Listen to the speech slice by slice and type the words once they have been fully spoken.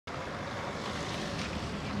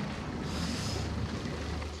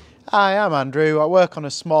Hi, I'm Andrew. I work on a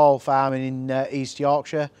small farm in East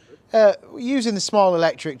Yorkshire. We're using the small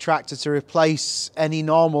electric tractor to replace any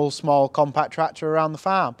normal small compact tractor around the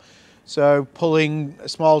farm. So pulling a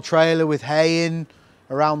small trailer with hay in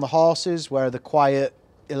around the horses where the quiet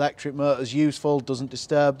electric motor is useful, doesn't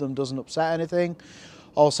disturb them, doesn't upset anything.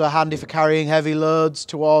 Also handy for carrying heavy loads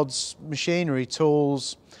towards machinery,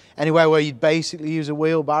 tools. Anywhere where you'd basically use a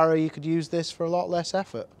wheelbarrow, you could use this for a lot less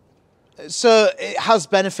effort. So it has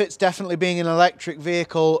benefits, definitely, being an electric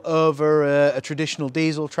vehicle over a traditional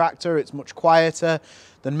diesel tractor. It's much quieter.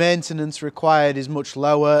 The maintenance required is much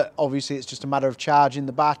lower. Obviously it's just a matter of charging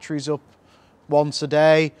the batteries up once a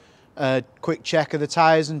day, a quick check of the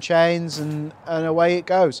tyres and chains, and away it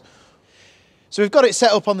goes. So we've got it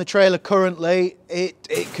set up on the trailer currently. It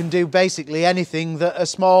can do basically anything that a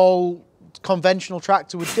small conventional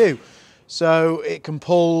tractor would do. So it can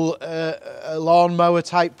pull a lawnmower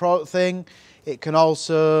type thing. It can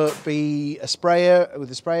also be a sprayer with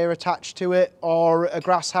a sprayer attached to it, or a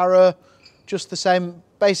grass harrow, just the same.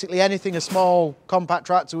 Basically anything a small compact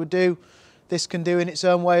tractor would do, this can do in its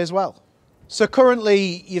own way as well. So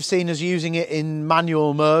currently you've seen us using it in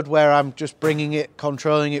manual mode, where I'm just bringing it,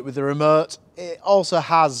 controlling it with the remote. It also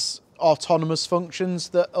has autonomous functions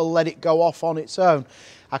that'll let it go off on its own.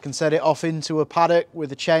 I can set it off into a paddock with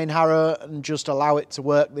a chain harrow and just allow it to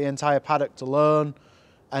work the entire paddock alone,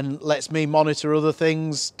 and lets me monitor other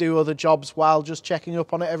things, do other jobs while just checking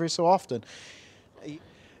up on it every so often.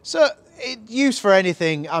 So it's used for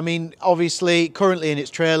anything. I mean, obviously currently in its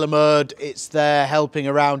trailer mode, it's there helping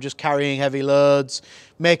around, just carrying heavy loads,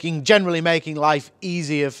 generally making life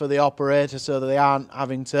easier for the operator so that they aren't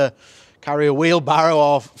having to carry a wheelbarrow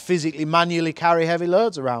or physically manually carry heavy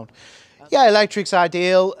loads around. Yeah, electric's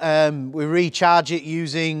ideal. We recharge it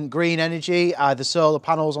using green energy, either solar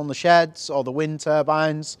panels on the sheds or the wind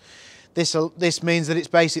turbines. This means that it's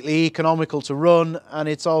basically economical to run, and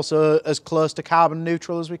it's also as close to carbon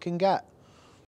neutral as we can get.